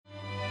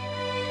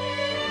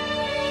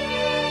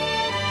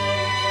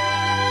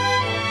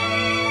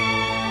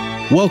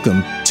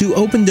Welcome to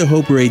Open to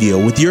Hope Radio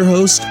with your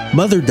host,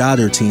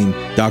 mother-daughter team,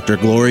 Dr.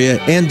 Gloria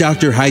and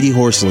Dr. Heidi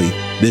Horsley.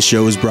 This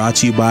show is brought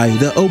to you by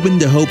the Open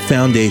to Hope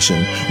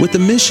Foundation with the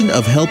mission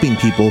of helping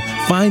people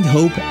find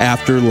hope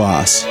after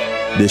loss.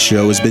 This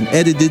show has been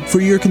edited for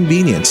your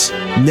convenience.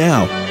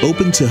 Now,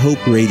 Open to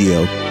Hope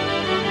Radio.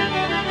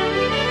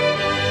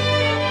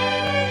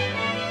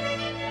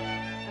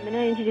 I'm going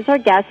to introduce our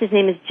guest. His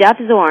name is Jeff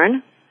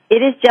Zhorne.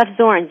 It is Jeff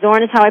Zhorne.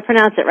 Zhorne is how I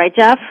pronounce it, right,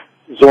 Jeff?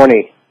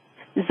 Zhorne.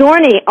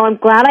 Zhorne. Oh, I'm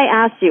glad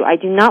I asked you. I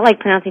do not like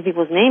pronouncing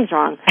people's names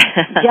wrong.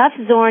 Jeff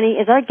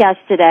Zhorne is our guest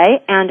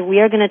today, and we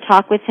are going to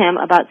talk with him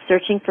about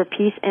searching for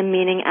peace and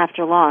meaning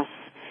after loss.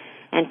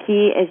 And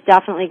he is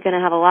definitely going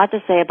to have a lot to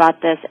say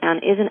about this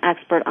and is an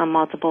expert on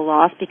multiple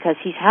loss because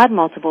he's had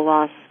multiple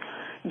loss.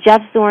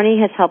 Jeff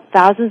Zhorne has helped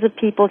thousands of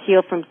people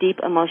heal from deep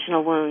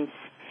emotional wounds.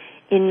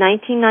 In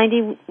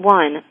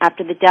 1991,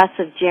 after the deaths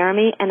of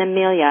Jeremy and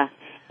Amelia,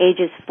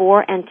 ages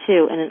 4 and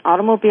 2, in an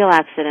automobile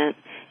accident,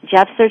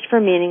 Jeff's search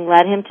for meaning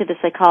led him to the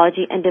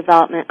psychology and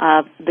development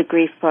of the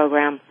Grief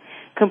Program,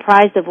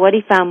 comprised of what he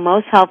found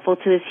most helpful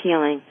to his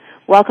healing.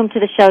 Welcome to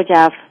the show,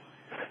 Jeff.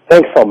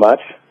 Thanks so much.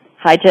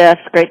 Hi, Jeff.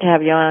 It's great to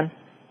have you on.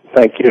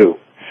 Thank you.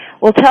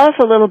 Well, tell us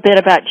a little bit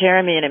about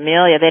Jeremy and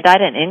Amelia. They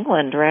died in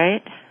England,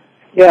 right?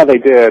 Yeah, they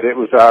did. It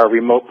was a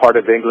remote part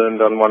of England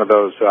on one of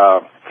those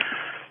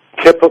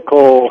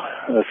typical,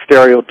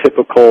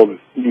 stereotypical,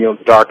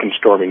 dark and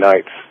stormy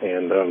nights.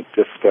 And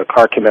just a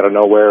car came out of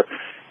nowhere.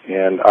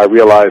 And I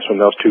realized when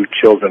those two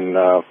children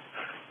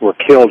were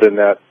killed in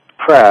that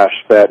crash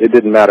that it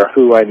didn't matter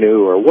who I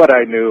knew or what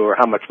I knew or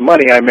how much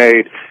money I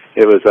made.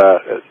 It was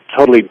a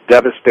totally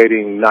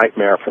devastating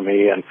nightmare for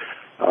me. And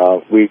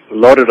we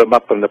loaded them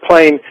up on the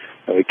plane,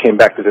 and we came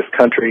back to this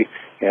country,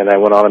 and I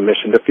went on a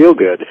mission to feel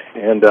good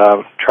and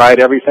tried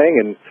everything.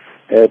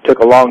 And it took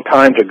a long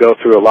time to go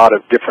through a lot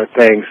of different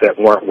things that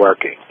weren't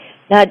working.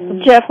 Now,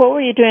 Jeff, what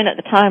were you doing at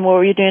the time? What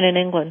were you doing in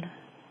England?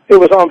 It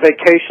was on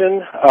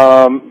vacation,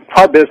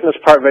 part business,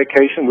 part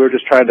vacation. We were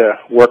just trying to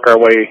work our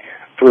way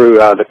through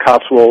the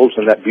Cotswolds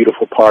and that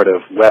beautiful part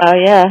of West. Oh,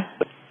 yeah.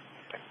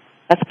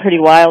 That's pretty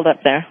wild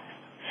up there.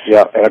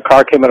 Yeah, and a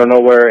car came out of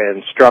nowhere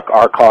and struck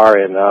our car,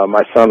 and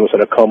my son was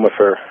in a coma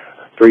for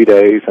 3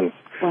 days, and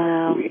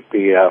wow. we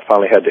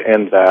finally had to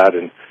end that,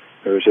 and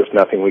there was just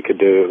nothing we could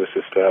do. It was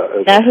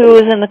just... Now, who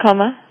was in the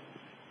coma?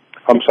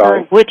 I'm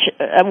sorry? Which,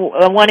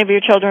 one of your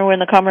children were in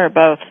the coma or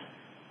both?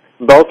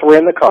 Both were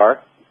in the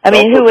car. I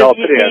mean, who was?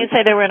 Did you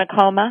say they were in a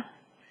coma?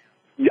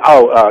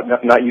 Oh,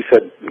 not you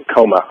said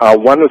coma.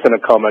 One was in a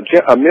coma.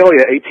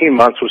 Amelia, 18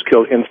 months, was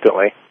killed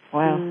instantly.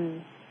 Wow.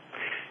 And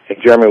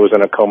Jeremy was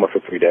in a coma for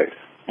 3 days.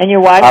 And your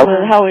wife,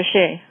 how was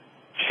she?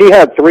 She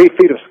had 3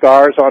 feet of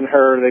scars on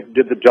her. They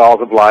did the jaws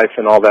of life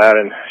and all that,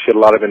 and she had a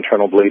lot of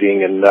internal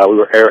bleeding, and we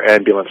were air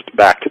ambulanced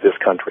back to this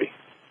country.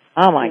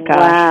 Oh, my gosh.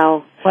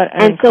 Wow.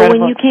 And so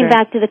when you came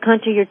back to the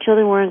country, your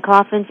children were in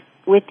coffins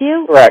with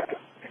you? Correct.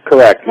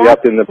 That's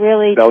yep, in the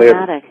really belly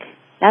traumatic.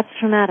 That's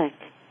traumatic.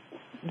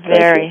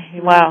 Very.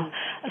 Wow.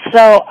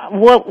 So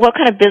what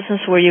kind of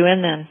business were you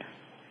in then?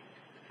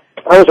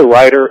 I was a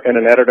writer and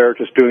an editor,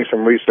 just doing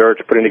some research,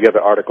 putting together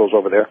articles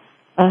over there.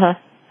 Uh-huh.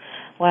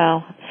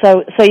 Wow.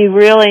 So you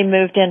really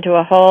moved into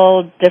a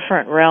whole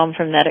different realm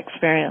from that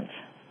experience.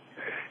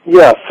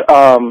 Yes,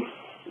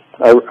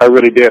 I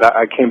really did.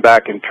 I came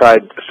back and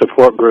tried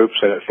support groups,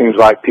 and it seems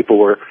like people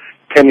were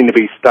tending to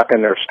be stuck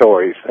in their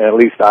stories, and at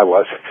least I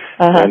was.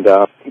 Uh-huh. And,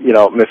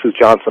 Mrs.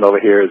 Johnson over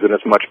here is in as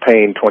much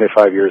pain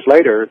 25 years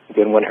later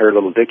than when her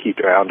little Dickie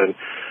drowned, and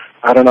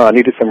I don't know, I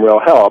needed some real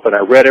help, and I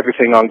read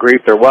everything on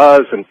grief there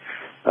was, and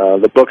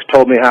the books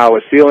told me how I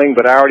was feeling,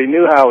 but I already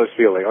knew how I was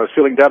feeling. I was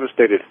feeling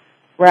devastated.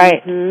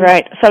 Right,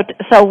 right.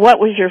 So what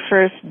was your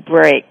first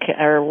break,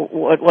 or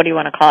what do you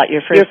want to call it?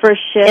 Your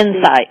first shift?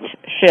 Insight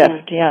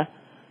shift, yeah.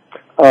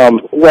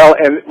 And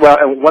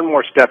one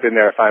more step in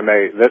there, if I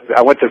may.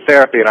 I went to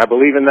therapy, and I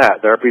believe in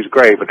that. Therapy's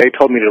great, but they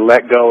told me to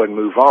let go and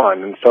move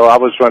on. And so I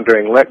was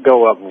wondering, let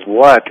go of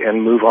what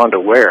and move on to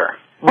where?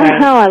 Right.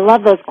 Oh, I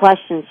love those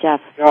questions,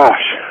 Jeff. Gosh,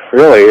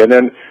 really? And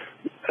then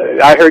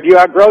I heard you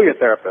outgrow your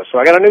therapist, so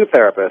I got a new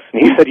therapist,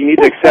 and he said you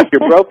need to accept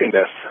your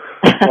brokenness.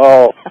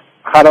 Well,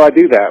 how do I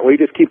do that? Well, you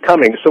just keep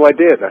coming. So I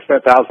did, and I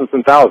spent thousands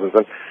and thousands.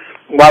 And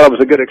while it was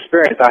a good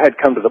experience, I had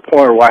come to the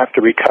point where I have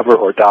to recover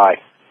or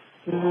die.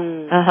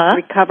 Uh-huh.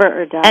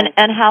 Recover or die.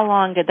 And how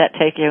long did that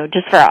take you,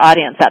 just for our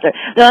audience out there?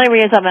 The only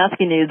reason I'm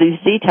asking you these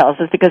details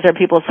is because there are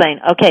people saying,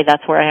 okay,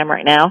 that's where I am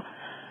right now.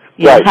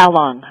 Yeah, right. How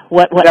long?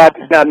 What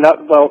happened?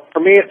 Well, for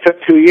me, it took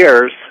 2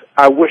 years.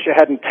 I wish it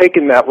hadn't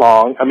taken that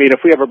long. I mean,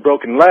 if we have a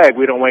broken leg,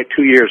 we don't wait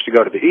 2 years to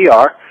go to the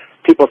ER.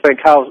 People think,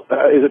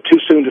 is it too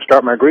soon to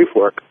start my grief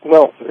work?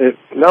 Well,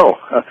 no.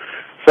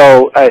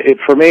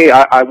 For me,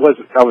 I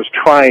was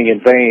trying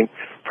in vain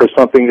for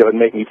something that would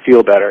make me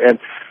feel better. And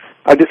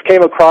I just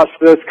came across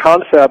this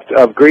concept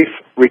of grief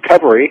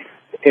recovery,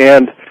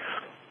 and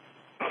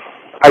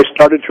I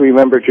started to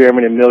remember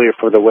Jeremy and Amelia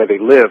for the way they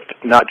lived,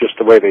 not just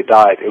the way they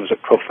died. It was a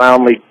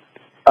profoundly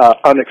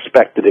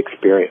unexpected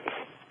experience.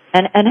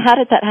 And how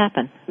did that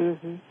happen?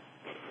 Mm-hmm.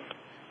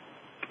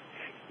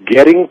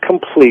 getting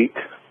complete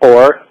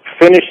or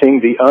finishing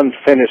the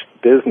unfinished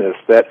business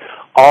that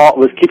all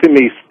was keeping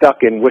me stuck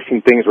in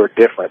wishing things were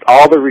different.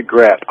 All the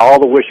regret, all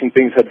the wishing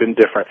things had been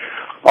different,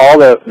 all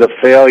the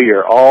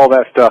failure, all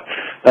that stuff.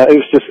 I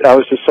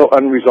was just so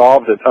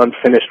unresolved and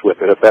unfinished with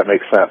it, if that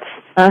makes sense.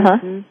 Uh-huh.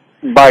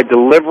 By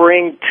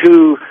delivering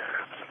to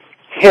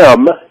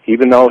him,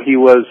 even though he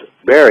was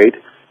buried,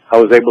 I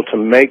was able to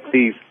make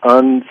these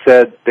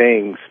unsaid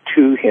things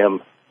to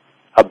him,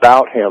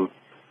 about him.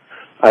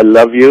 I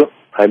love you.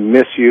 I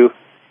miss you.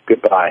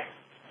 Goodbye.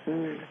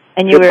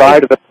 And you goodbye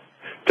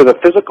to the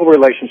physical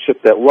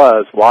relationship that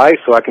was. Why?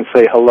 So I can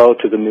say hello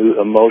to the new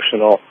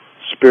emotional,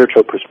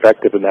 spiritual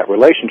perspective in that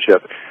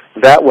relationship.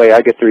 That way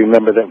I get to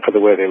remember them for the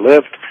way they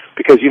lived.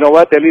 Because you know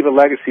what? They leave a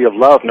legacy of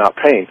love, not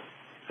pain.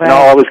 Right. And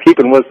all I was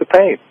keeping was the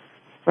pain.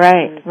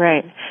 Right,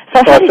 right.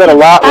 So I said a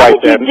lot right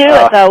then. How did you do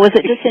it, though? Was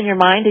it just in your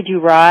mind? Did you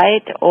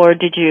write? Or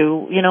did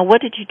you,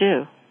 what did you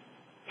do?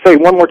 Say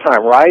one more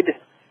time. Right?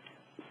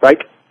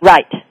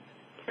 Right.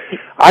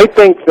 I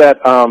think that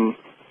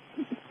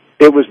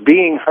it was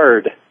being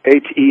heard,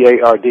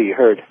 H-E-A-R-D,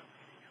 heard.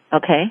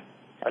 Okay.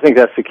 I think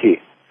that's the key.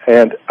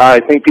 And I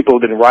think people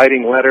have been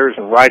writing letters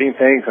and writing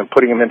things and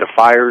putting them into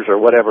fires or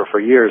whatever for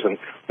years and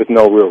with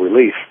no real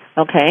relief.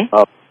 Okay.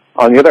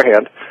 On the other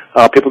hand,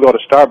 people go to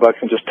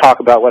Starbucks and just talk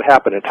about what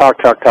happened and talk.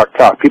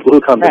 People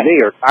who come to me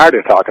are tired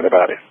of talking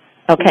about it.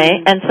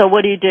 Okay. And so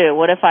what do?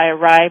 What if I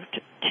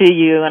arrived to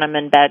you and I'm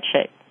in bad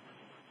shape?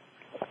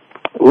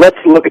 Let's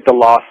look at the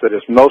loss that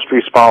is most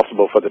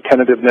responsible for the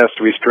tentativeness,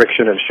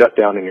 restriction, and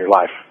shutdown in your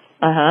life.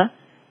 Uh-huh.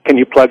 Can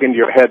you plug into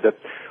your head that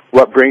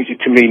what brings you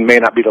to me may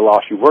not be the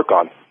loss you work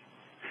on?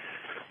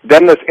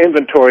 Then let's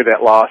inventory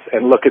that loss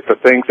and look at the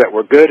things that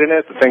were good in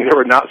it, the things that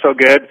were not so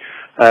good.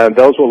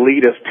 Those will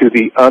lead us to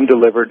the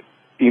undelivered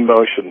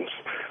emotions.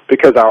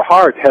 Because our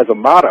heart has a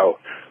motto.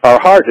 Our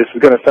heart, this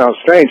is going to sound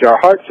strange, our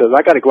heart says,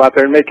 I got to go out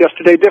there and make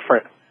yesterday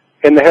different.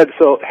 And the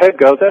head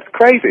goes, that's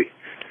crazy.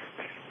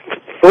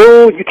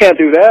 Oh, you can't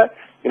do that.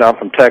 I'm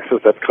from Texas,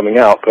 that's coming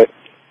out. But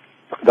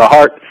the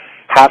heart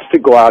has to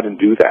go out and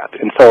do that.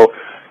 And so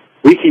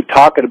we keep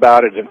talking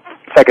about it, and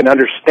if I can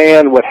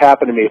understand what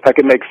happened to me, if I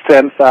can make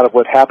sense out of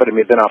what happened to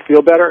me, then I'll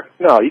feel better.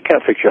 No, you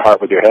can't fix your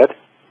heart with your head.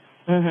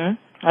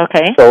 Mm-hmm.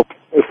 Okay. So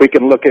if we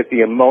can look at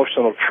the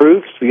emotional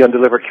truths, the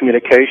undelivered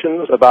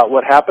communications about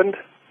what happened,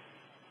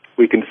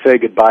 we can say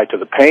goodbye to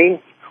the pain.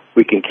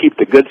 We can keep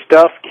the good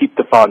stuff, keep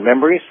the fond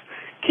memories,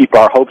 keep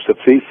our hopes of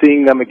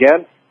seeing them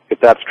again, if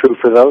that's true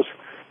for those,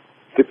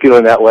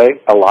 feeling that way,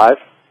 alive.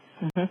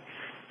 Mm-hmm.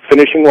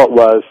 Finishing what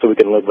was so we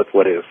can live with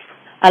what is.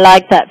 I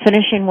like that,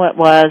 finishing what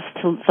was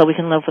so we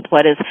can live with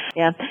what is.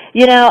 Yeah.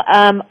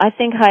 I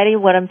think, Heidi,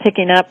 what I'm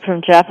picking up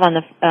from Jeff on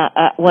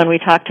the when we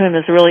talk to him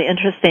is really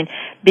interesting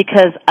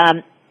because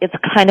it's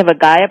kind of a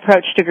guy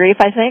approach to grief,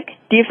 I think.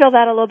 Do you feel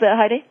that a little bit,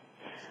 Heidi?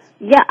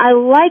 Yeah, I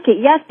like it,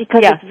 yes,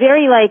 because it's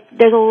very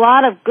there's a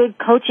lot of good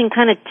coaching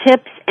kind of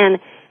tips and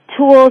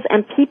tools,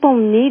 and people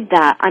need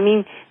that. I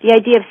mean, the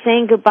idea of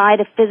saying goodbye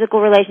to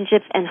physical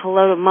relationships and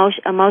hello to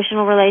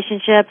emotional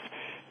relationships,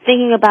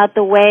 thinking about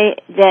the way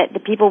that the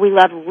people we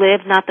love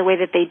lived, not the way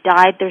that they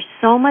died. There's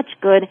so much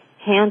good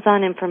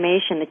hands-on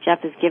information that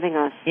Jeff is giving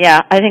us. Yeah,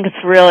 I think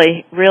it's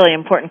really, really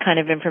important kind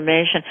of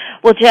information.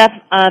 Well, Jeff,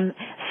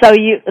 so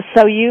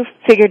you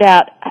figured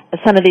out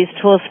some of these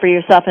tools for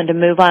yourself and to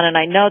move on, and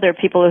I know there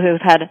are people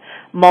who've had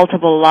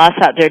multiple loss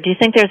out there. Do you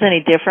think there's any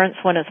difference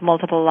when it's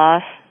multiple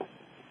loss?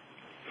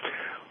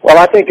 Well,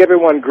 I think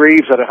everyone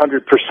grieves at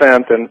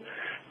 100%, and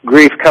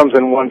grief comes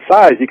in one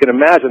size. You can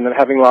imagine that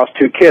having lost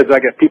 2 kids, I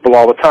get people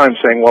all the time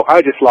saying, well,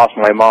 I just lost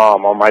my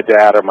mom or my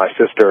dad or my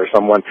sister or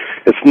someone.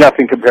 It's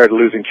nothing compared to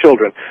losing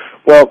children.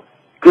 Well,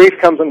 grief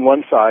comes in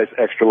one size,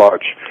 extra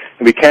large.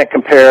 And we can't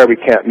compare, we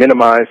can't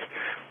minimize.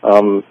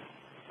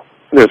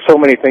 There's so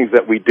many things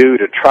that we do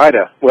to try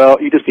to,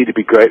 you just need to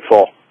be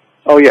grateful.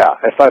 Oh, yeah,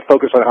 if I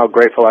focus on how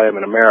grateful I am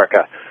in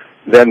America,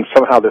 then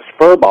somehow this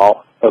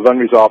furball of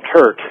unresolved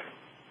hurt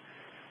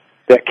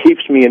that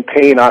keeps me in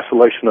pain,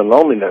 isolation, and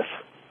loneliness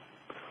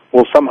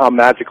will somehow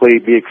magically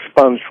be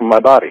expunged from my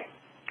body.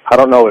 I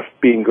don't know if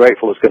being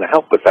grateful is going to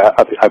help with that.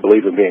 I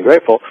believe in being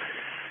grateful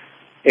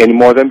any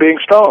more than being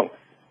strong.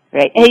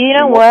 Right. Hey, you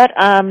know what?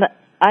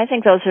 I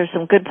think those are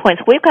some good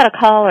points. We've got a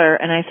caller,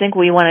 and I think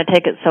we want to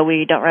take it so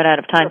we don't run out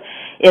of time.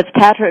 It's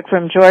Patrick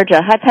from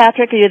Georgia. Hi,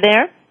 Patrick. Are you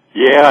there?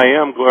 Yeah,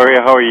 I am,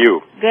 Gloria. How are you?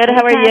 Good.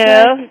 How are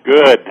you?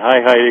 Good.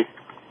 Hi, Heidi.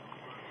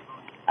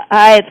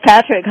 Hi, it's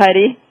Patrick,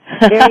 Heidi.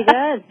 Very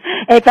good.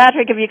 Hey,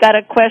 Patrick, have you got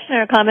a question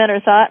or comment or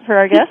thought for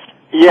our guest?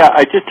 Yeah,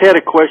 I just had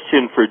a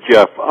question for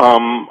Jeff.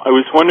 I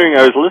was wondering,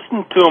 I was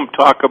listening to him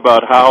talk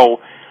about how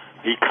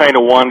he kind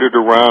of wandered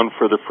around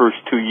for the first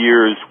 2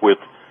 years with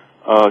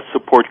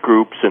support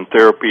groups and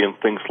therapy and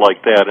things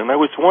like that. And I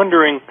was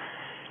wondering,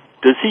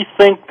 does he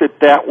think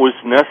that was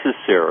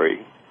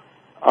necessary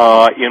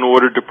in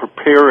order to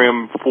prepare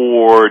him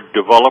for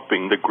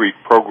developing the grief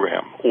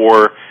program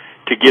or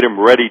to get him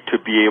ready to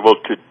be able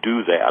to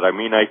do that? I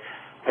mean, I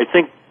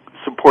think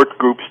support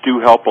groups do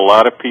help a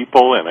lot of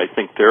people, and I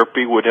think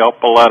therapy would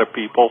help a lot of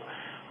people.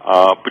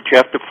 But you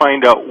have to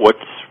find out what's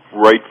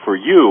right for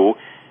you,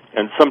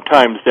 and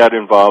sometimes that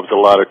involves a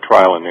lot of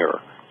trial and error.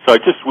 So I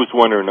just was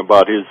wondering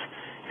about his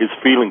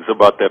feelings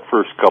about that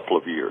first couple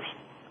of years.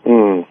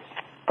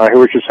 I hear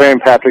what you're saying,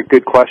 Patrick.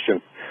 Good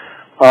question.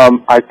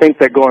 I think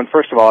that going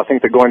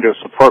to a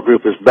support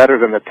group is better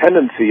than the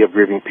tendency of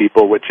grieving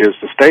people, which is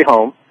to stay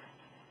home,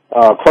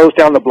 close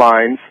down the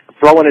blinds,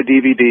 throw in a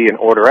DVD, and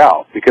order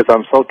out. Because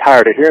I'm so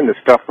tired of hearing this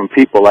stuff from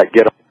people like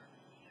get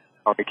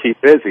on and keep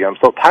busy. I'm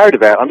so tired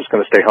of that, I'm just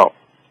going to stay home.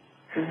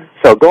 Mm-hmm.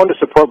 So going to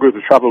support groups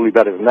is probably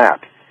better than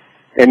that.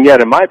 And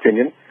yet, in my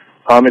opinion,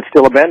 it's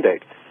still a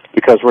Band-Aid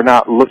because we're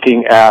not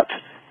looking at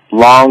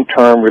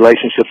long-term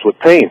relationships with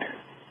pain.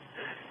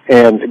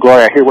 And,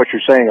 Gloria, I hear what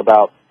you're saying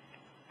about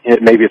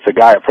maybe it's a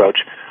guy approach.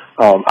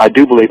 I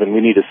do believe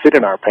we need to sit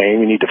in our pain.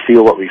 We need to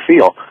feel what we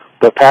feel.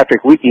 But,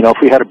 Patrick, if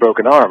we had a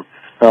broken arm,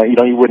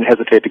 you wouldn't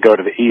hesitate to go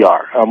to the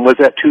ER. Was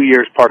that 2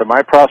 years part of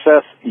my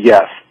process?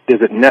 Yes.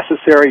 Is it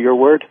necessary, your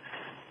word?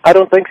 I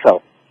don't think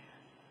so.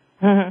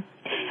 Mm-hmm.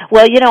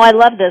 Well, I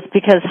love this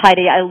because,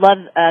 Heidi, I love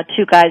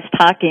two guys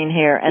talking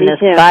here and this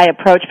guy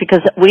approach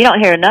because we don't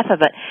hear enough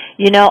of it.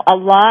 A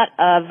lot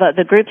of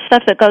the group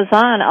stuff that goes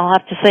on, I'll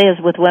have to say, is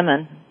with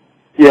women.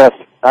 Yes.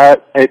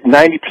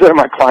 90% of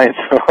my clients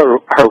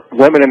are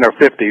women in their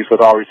 50s,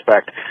 with all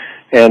respect.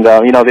 And,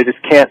 they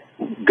just can't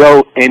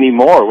go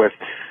anymore with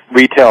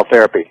retail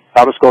therapy.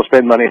 I'll just go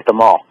spend money at the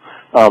mall.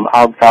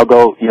 I'll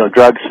go,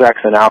 drugs, sex,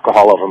 and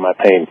alcohol over my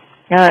pain.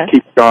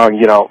 Keep going,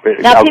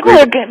 Now, people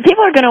are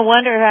going to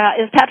wonder,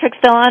 is Patrick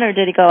still on or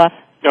did he go off?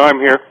 No, I'm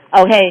here.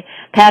 Oh, hey,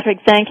 Patrick,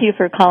 thank you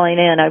for calling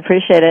in. I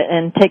appreciate it.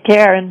 And take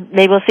care, and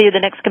maybe we'll see you the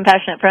next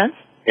Compassionate Friends.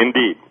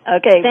 Indeed.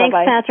 Okay, thanks,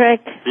 bye-bye.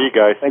 Patrick. See you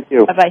guys. Thank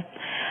you. Bye-bye.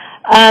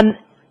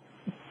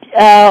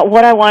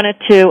 What I wanted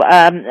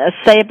to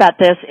say about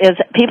this is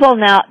people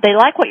now, they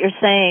like what you're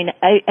saying.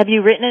 Have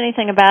you written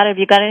anything about it? Have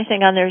you got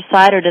anything on their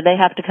site, or do they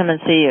have to come and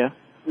see you?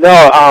 No,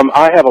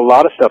 I have a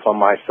lot of stuff on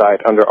my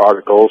site under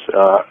articles,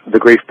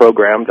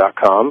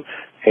 thegriefprogram.com,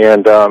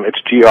 and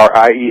it's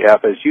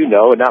GRIEF, as you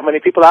know, and not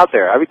many people out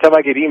there. Every time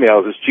I get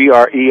emails, it's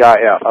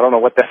GREIF. I don't know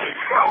what that's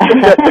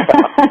about.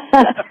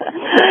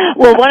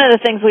 Well, one of the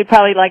things we'd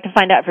probably like to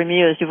find out from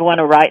you is if you want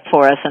to write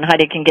for us, and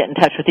Heidi can get in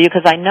touch with you,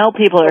 because I know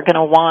people are going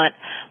to want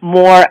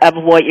more of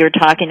what you're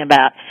talking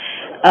about.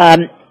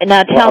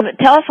 Now, tell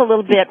us a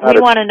little bit. We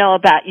want to know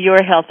about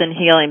your health and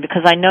healing,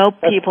 because I know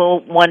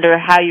people wonder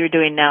how you're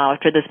doing now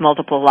after this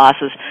multiple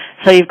losses.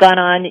 So you've gone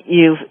on.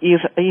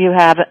 You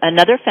have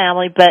another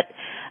family, but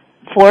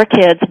 4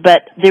 kids.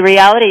 But the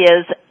reality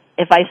is,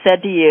 if I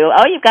said to you,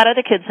 "Oh, you've got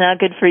other kids now.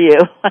 Good for you."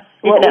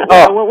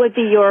 What would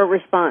be your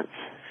response?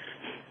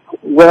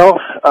 Well,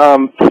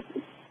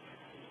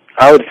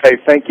 I would say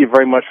thank you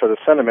very much for the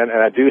sentiment,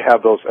 and I do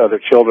have those other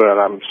children, and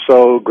I'm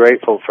so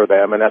grateful for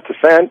them. And at the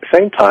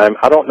same time,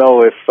 I don't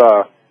know if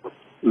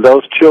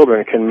those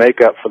children can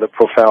make up for the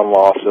profound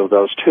loss of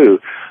those 2.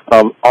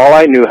 All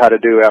I knew how to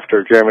do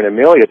after Jeremy and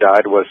Amelia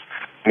died was,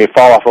 when you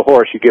fall off a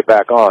horse, you get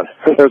back on.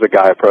 There's a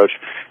guy approach.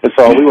 And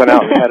so we went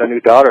out and had a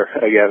new daughter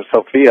again,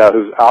 Sophia,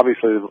 who's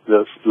obviously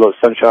the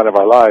sunshine of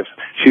our lives.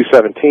 She's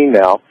 17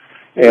 now.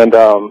 And,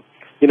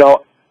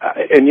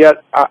 and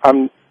yet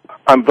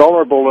I'm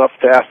vulnerable enough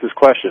to ask this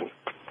question.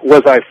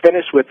 Was I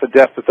finished with the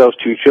death of those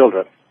 2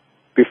 children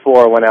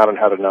before I went out and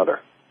had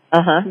another?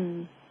 Uh-huh.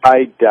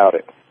 I doubt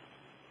it.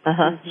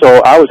 Uh-huh.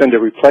 So I was in to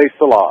replace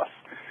the loss.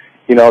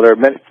 There are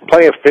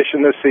plenty of fish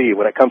in the sea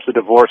when it comes to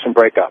divorce and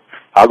breakup.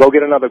 I'll go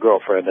get another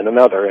girlfriend and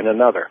another and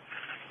another.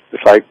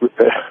 It's like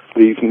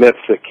these myths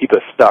that keep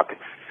us stuck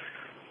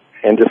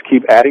and just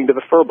keep adding to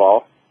the fur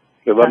ball,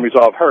 the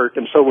unresolved hurt.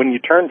 And so when you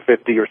turn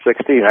 50 or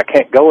 60 and I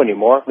can't go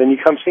anymore, then you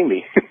come see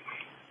me.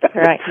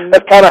 Right.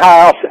 That's kind of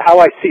how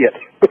I see it.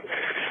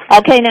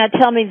 Okay, now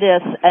tell me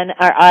this, and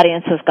our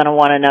audience is going to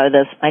want to know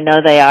this. I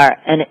know they are.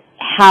 And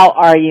how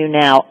are you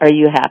now? Are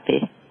you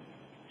happy?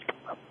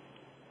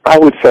 I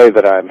would say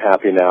that I'm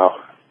happy now.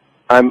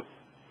 I'm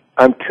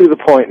to the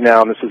point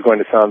now, and this is going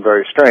to sound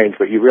very strange,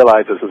 but you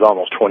realize this is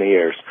almost 20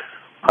 years.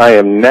 I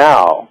am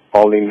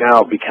only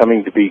now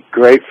becoming to be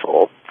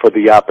grateful for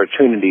the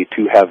opportunity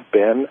to have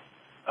been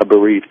a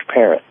bereaved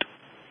parent.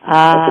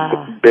 That's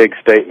a big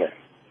statement.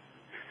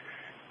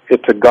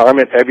 It's a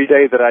garment every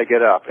day that I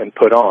get up and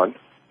put on.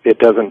 It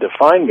doesn't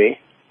define me,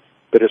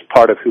 but it's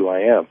part of who I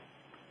am.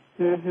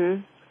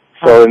 Mm-hmm.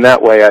 So in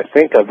that way, I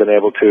think I've been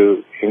able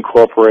to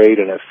incorporate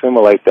and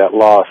assimilate that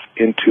loss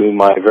into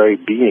my very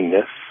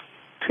beingness,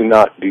 to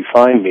not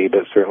define me,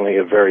 but certainly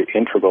a very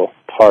integral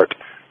part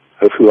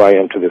of who I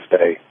am to this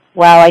day.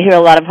 Wow, I hear a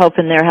lot of hope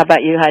in there. How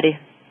about you, Heidi?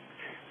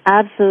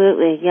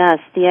 Absolutely, yes.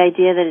 The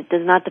idea that it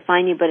does not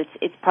define you, but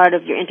it's part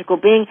of your integral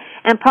being,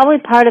 and probably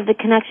part of the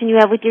connection you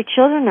have with your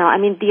children now. I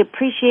mean, the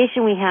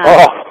appreciation we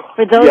have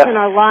for those in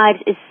our lives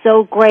is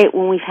so great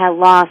when we've had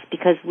loss,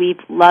 because we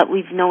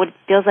know what it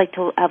feels like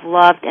to have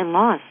loved and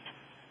lost.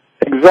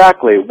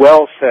 Exactly.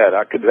 Well said.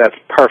 That's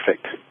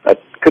perfect. I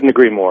couldn't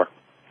agree more.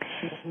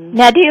 Mm-hmm.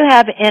 Now, do you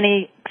have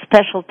any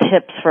special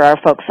tips for our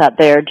folks out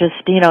there, just,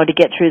 to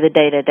get through the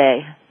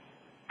day-to-day?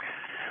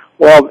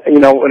 Well,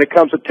 when it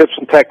comes to tips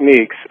and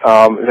techniques,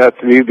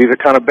 these are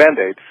kind of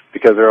Band-Aids,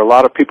 because there are a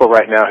lot of people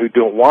right now who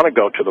don't want to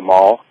go to the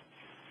mall,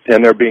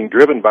 and they're being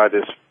driven by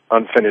this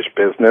unfinished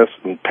business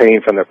and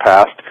pain from their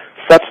past,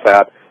 such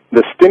that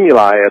the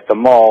stimuli at the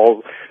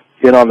mall,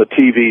 on the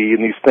TV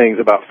and these things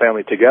about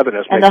family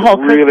togetherness and makes the whole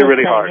it really, Christmas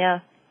really thing, hard. Yeah.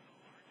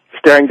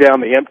 Staring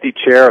down the empty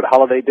chair at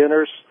holiday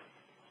dinners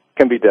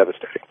can be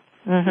devastating.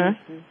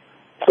 Mm-hmm.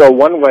 So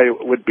one way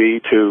would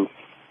be to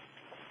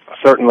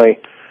certainly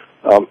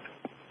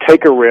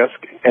take a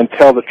risk and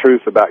tell the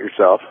truth about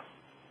yourself.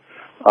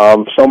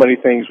 So many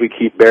things we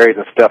keep buried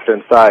and stuffed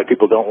inside,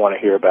 people don't want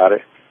to hear about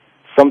it.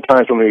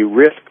 Sometimes when we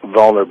risk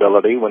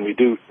vulnerability, when we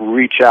do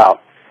reach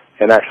out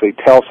and actually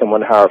tell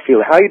someone how we're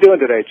feeling, how are you doing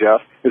today,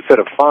 Jeff? Instead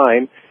of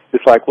fine,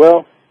 it's like,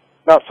 well,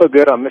 not so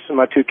good, I'm missing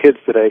my 2 kids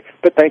today,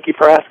 but thank you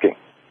for asking.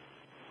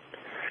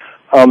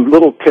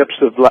 Little tips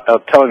of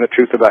telling the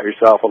truth about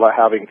yourself without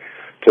having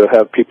to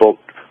have people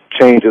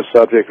change the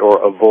subject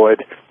or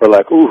avoid, or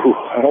like, ooh,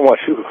 I don't want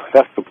you.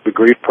 That's the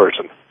grief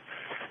person.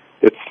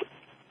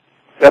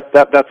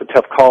 That's a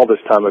tough call this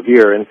time of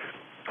year, and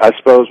I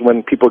suppose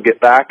when people get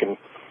back and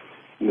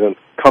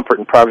comfort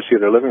and privacy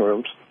of their living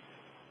rooms,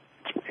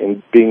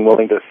 and being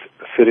willing to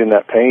sit in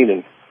that pain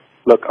and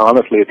look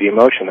honestly at the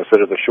emotion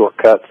instead of the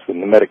shortcuts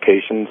and the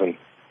medications and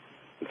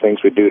the things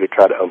we do to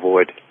try to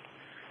avoid.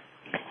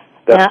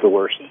 That's the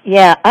worst.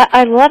 Yeah,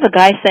 I love a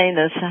guy saying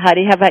this.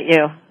 Heidi, how about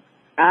you?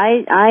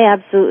 I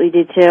absolutely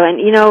do too.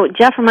 And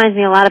Jeff reminds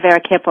me a lot of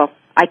Eric Hippo.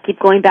 I keep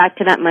going back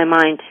to that in my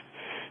mind.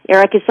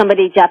 Eric is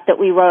somebody, Jeff, that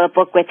we wrote a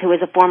book with, who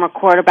was a former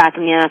quarterback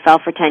in the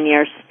NFL for 10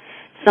 years.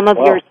 Some of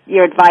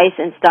your advice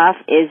and stuff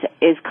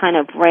is kind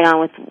of right on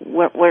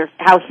with where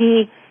how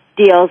he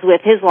deals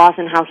with his loss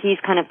and how he's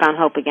kind of found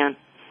hope again.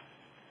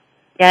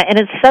 Yeah, and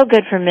it's so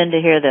good for men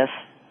to hear this.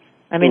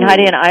 I mean,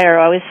 Heidi and I are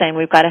always saying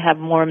we've got to have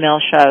more male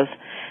shows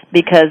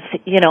because,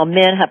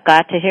 men have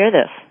got to hear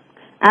this.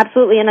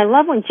 Absolutely, and I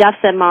love when Jeff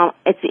said, Mom,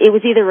 it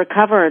was either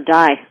recover or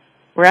die.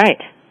 Right.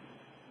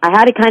 I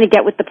had to kind of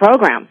get with the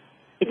program.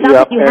 It sounds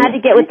like you had to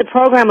get with the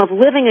program of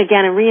living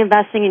again and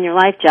reinvesting in your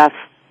life, Jeff.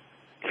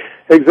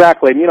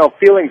 Exactly.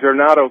 Feelings are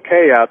not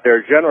okay out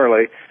there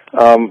generally,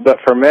 but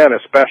for men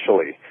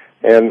especially.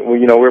 And,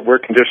 we're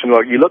conditioned,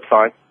 you look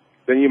fine,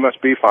 then you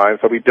must be fine,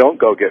 so we don't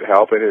go get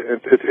help. And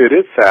it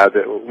is sad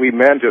that we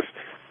men just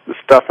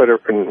stuff it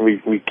up and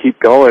we keep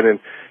going, and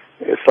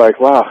it's like,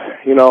 wow,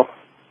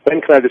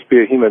 when can I just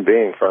be a human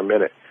being for a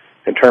minute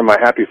and turn my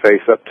happy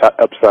face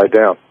upside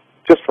down,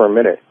 just for a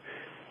minute,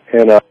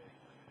 and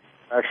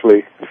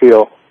actually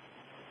feel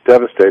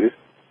devastated.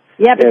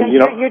 Yeah, because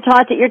you're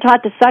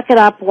taught to suck it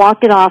up,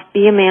 walk it off,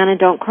 be a man, and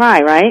don't cry,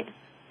 right?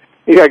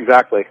 Yeah,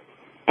 exactly.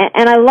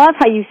 And I love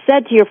how you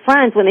said to your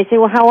friends when they say,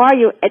 well, how are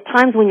you? At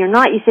times when you're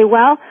not, you say,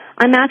 well,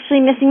 I'm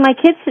actually missing my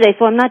kids today,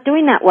 so I'm not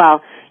doing that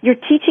well. You're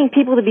teaching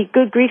people to be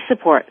good grief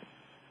support.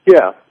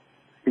 Yeah,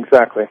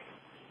 exactly.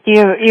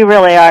 You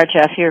really are,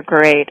 Jeff. You're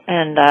great.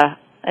 And nice.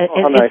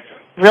 It's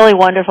really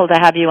wonderful to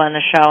have you on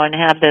the show and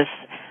have this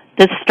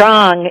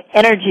strong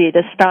energy,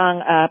 this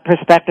strong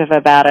perspective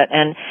about it.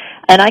 And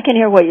I can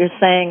hear what you're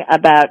saying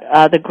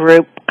about the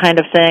group kind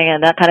of thing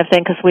and that kind of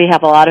thing, because we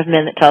have a lot of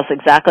men that tell us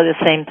exactly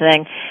the same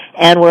thing.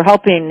 And we're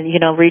hoping,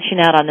 reaching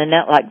out on the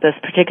net like this,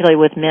 particularly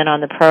with men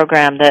on the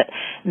program, that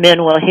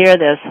men will hear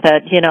this,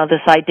 that,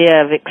 this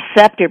idea of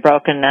accept your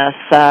brokenness,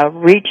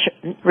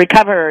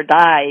 recover or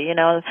die,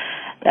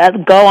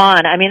 go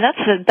on. I mean,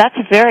 that's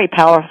very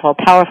powerful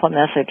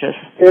messages.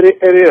 It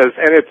is,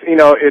 and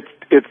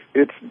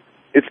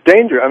it's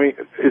dangerous. I mean,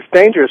 it's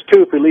dangerous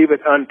too if we leave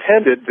it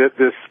untended. That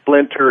this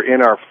splinter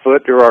in our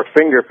foot or our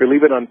finger, if we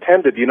leave it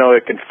untended,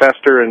 it can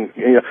fester. And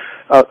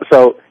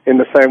so in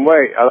the same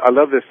way, I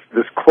love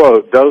this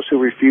quote: "Those who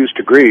refuse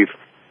to grieve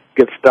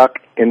get stuck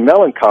in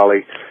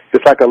melancholy.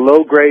 It's like a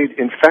low-grade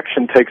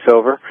infection takes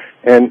over,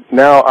 and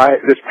now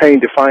this pain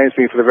defines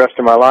me for the rest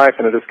of my life,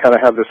 and I just kind of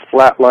have this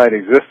flat-line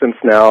existence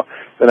now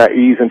that I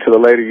ease into the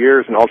later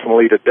years and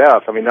ultimately to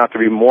death." I mean, not to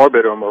be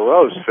morbid or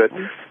morose, but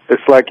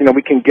it's like,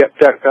 we can get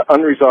that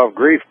unresolved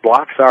grief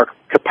blocks our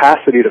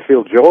capacity to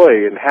feel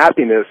joy and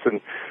happiness and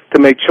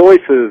to make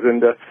choices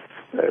and to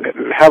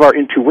have our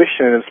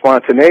intuition and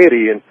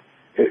spontaneity. And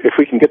if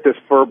we can get this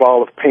fur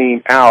ball of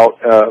pain out,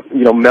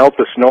 melt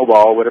the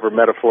snowball, whatever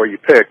metaphor you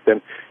pick,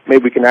 then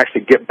maybe we can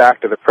actually get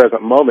back to the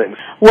present moment.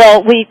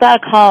 Well, we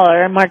got a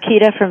caller,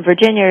 Marquita from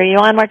Virginia. Are you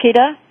on,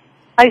 Marquita?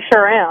 I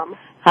sure am.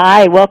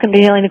 Hi, welcome to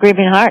Healing the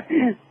Grieving Heart.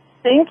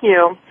 Thank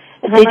you.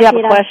 Did you have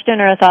a question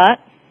or a thought?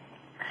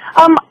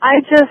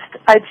 I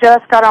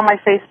just got on my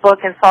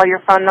Facebook and saw your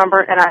phone number,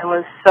 and I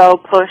was so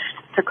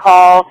pushed to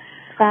call.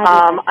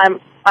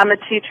 I'm a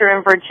teacher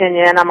in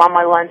Virginia, and I'm on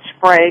my lunch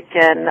break,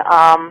 and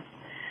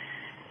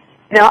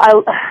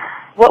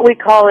what we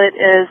call it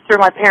is through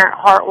my Parent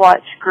Heart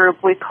Watch group,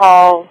 we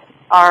call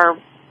our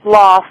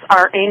loss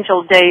our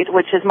angel date,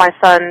 which is my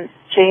son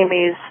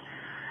Jamie's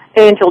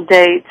angel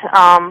date,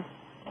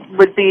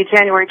 would be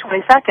January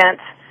 22nd,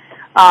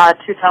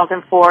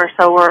 2004.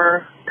 So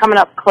we're coming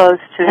up close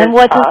to. And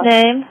what's his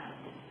name?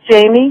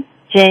 Jamie.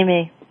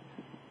 Jamie.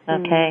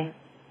 Okay.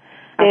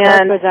 Our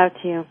heart goes out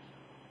to you.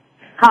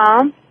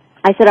 Huh?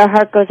 I said our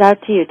heart goes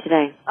out to you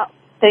today. Oh,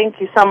 thank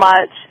you so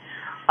much.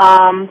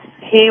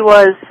 He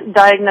was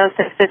diagnosed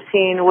at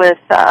 15 with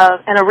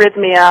an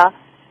arrhythmia,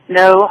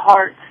 no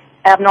heart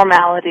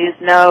abnormalities,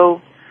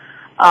 no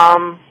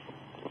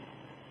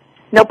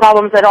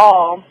problems at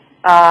all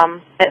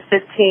at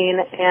 15,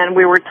 and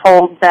we were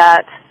told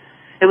that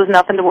it was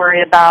nothing to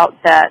worry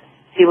about, that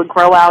he would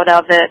grow out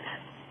of it,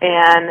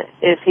 and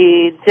if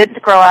he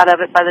didn't grow out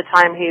of it by the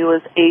time he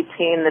was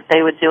 18, that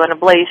they would do an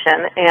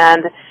ablation.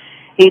 And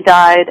he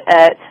died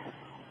at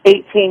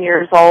 18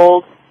 years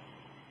old,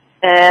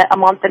 a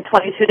month and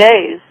 22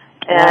 days.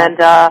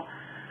 And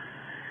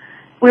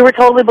we were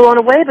totally blown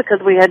away because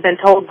we had been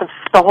told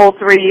the whole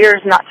 3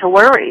 years not to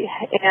worry.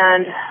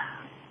 And,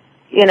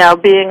 you know,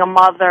 being a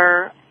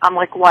mother, I'm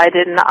like, why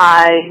didn't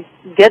I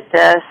get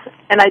this?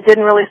 And I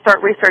didn't really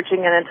start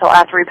researching it until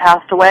after he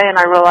passed away, and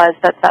I realized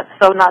that that's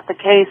so not the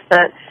case,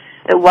 that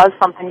it was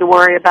something to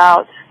worry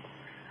about.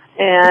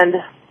 And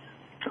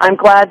I'm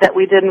glad that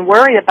we didn't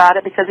worry about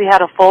it because he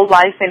had a full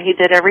life and he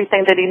did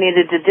everything that he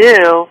needed to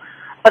do.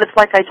 But it's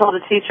like I told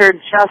a teacher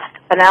just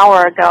an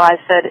hour ago, I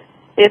said,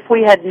 if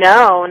we had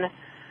known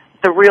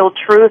the real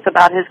truth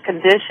about his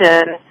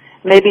condition,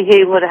 maybe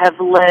he would have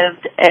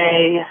lived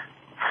a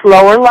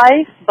slower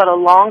life, but a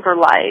longer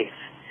life.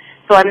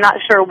 So I'm not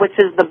sure which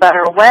is the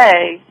better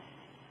way,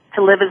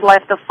 to live his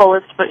life the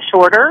fullest but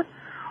shorter,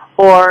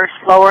 or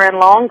slower and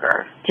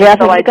longer. Jeff,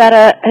 so have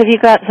you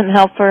got some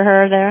help for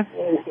her there?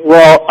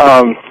 Well,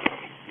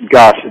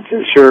 gosh,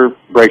 it sure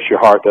breaks your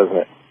heart, doesn't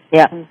it?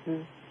 Yeah.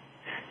 Mm-hmm.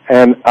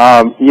 And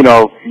you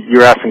know,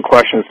 you're asking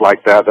questions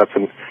like that.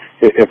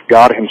 If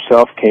God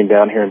Himself came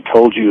down here and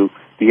told you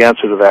the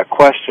answer to that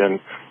question,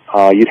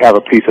 you'd have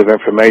a piece of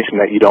information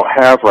that you don't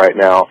have right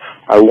now.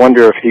 I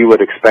wonder if He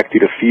would expect you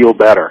to feel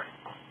better.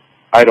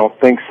 I don't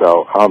think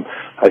so.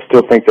 I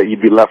still think that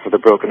you'd be left with a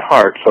broken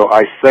heart. So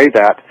I say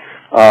that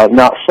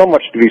not so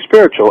much to be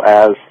spiritual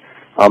as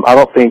I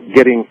don't think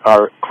getting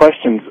our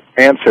questions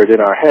answered in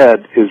our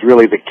head is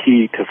really the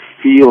key to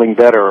feeling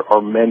better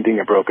or mending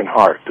a broken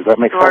heart. Does that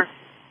make sense?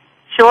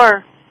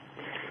 Sure.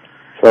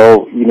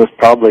 So, you know, it's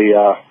probably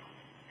a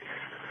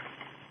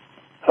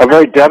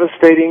very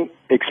devastating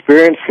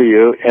experience for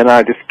you, and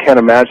I just can't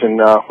imagine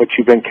what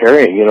you've been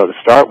carrying, you know, to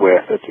start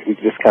with. You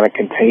just kind of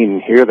contain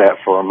and hear that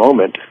for a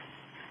moment.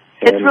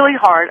 It's really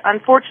hard.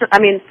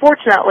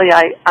 Fortunately,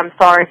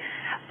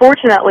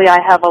 I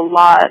have a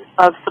lot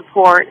of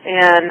support,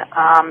 and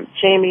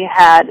Jamie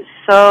had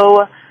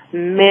so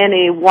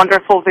many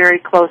wonderful, very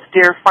close,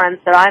 dear friends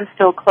that I'm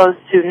still close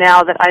to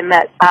now that I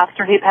met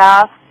after he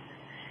passed.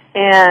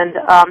 And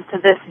to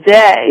this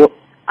day,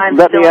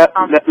 let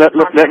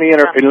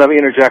me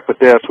interject with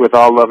this, with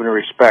all love and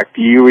respect.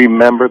 Do you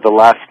remember the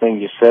last thing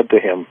you said to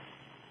him?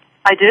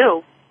 I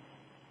do.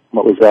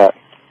 What was that?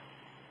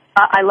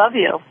 I love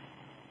you.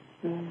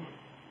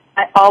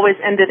 I always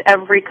ended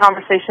every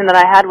conversation that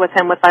I had with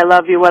him with I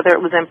love you, whether it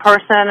was in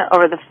person,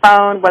 over the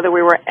phone, whether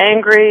we were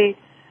angry.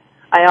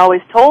 I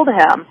always told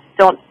him,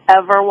 don't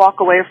ever walk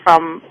away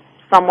from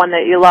someone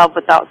that you love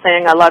without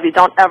saying I love you.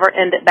 Don't ever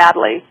end it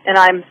badly. And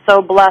I'm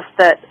so blessed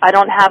that I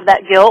don't have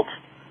that guilt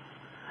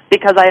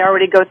because I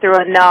already go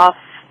through enough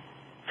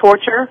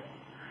torture.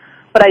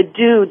 But I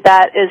do,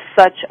 that is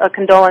such a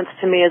condolence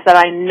to me, is that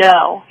I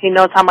know he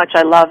knows how much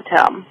I loved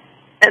him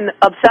and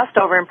obsessed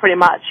over him pretty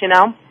much, you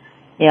know?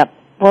 Yep.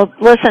 Well,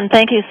 listen,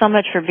 thank you so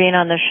much for being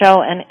on the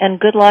show, and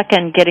good luck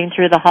in getting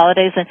through the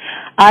holidays. And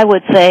I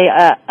would say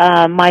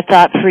my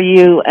thought for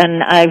you,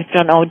 and I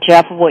don't know,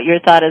 Jeff, what your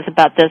thought is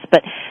about this,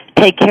 but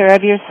take care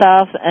of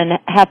yourself and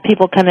have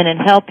people come in and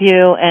help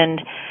you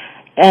and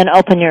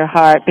open your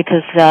heart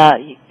because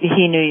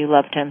he knew you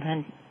loved him.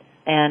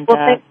 Thank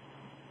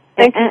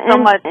you so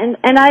much.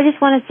 And I just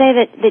want to say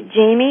that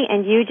Jamie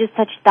and you just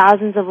touched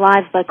thousands of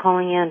lives by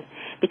calling in.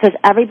 Because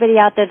everybody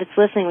out there that's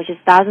listening, which is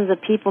thousands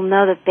of people,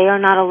 know that they are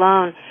not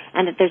alone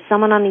and that there's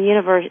someone in the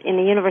universe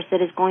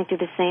that is going through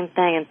the same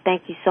thing. And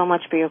thank you so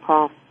much for your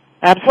call.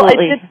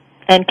 Absolutely.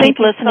 And keep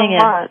listening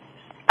in.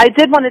 I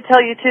did want to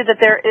tell you, too, that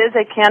there is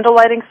a candle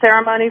lighting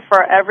ceremony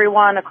for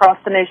everyone across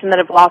the nation that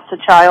have lost a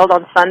child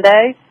on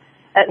Sunday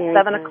at 7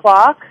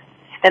 o'clock.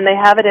 And they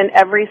have it in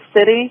every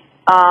city.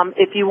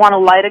 If you want to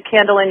light a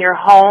candle in your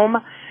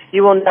home,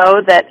 you will know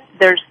that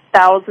there's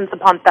thousands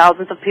upon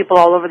thousands of people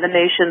all over the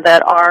nation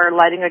that are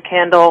lighting a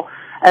candle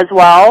as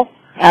well.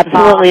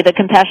 Absolutely, the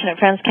Compassionate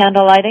Friends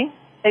candle lighting.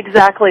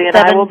 Exactly, and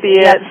I will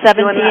be at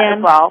 7 p.m.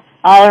 as well.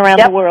 All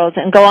around the world,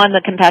 and go on the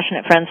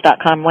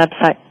CompassionateFriends.com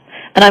website.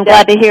 And I'm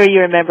glad to hear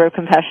you're a member of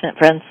Compassionate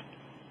Friends.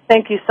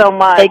 Thank you so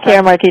much. Take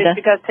care, Marquita.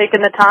 You guys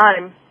taking the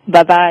time.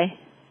 Bye-bye.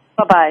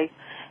 Bye-bye.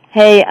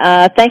 Hey,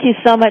 thank you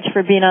so much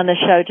for being on the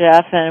show,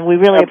 Jeff, and we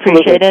really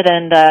appreciate it,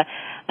 and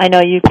I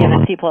know you've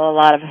given people a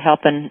lot of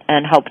help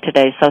and hope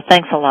today, so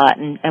thanks a lot,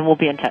 and we'll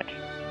be in touch.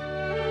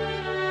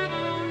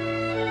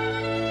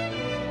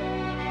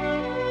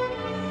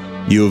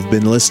 You have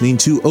been listening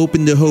to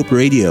Open to Hope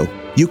Radio.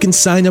 You can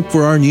sign up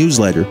for our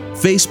newsletter,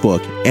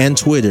 Facebook, and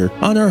Twitter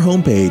on our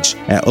homepage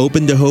at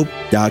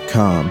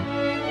opentohope.com.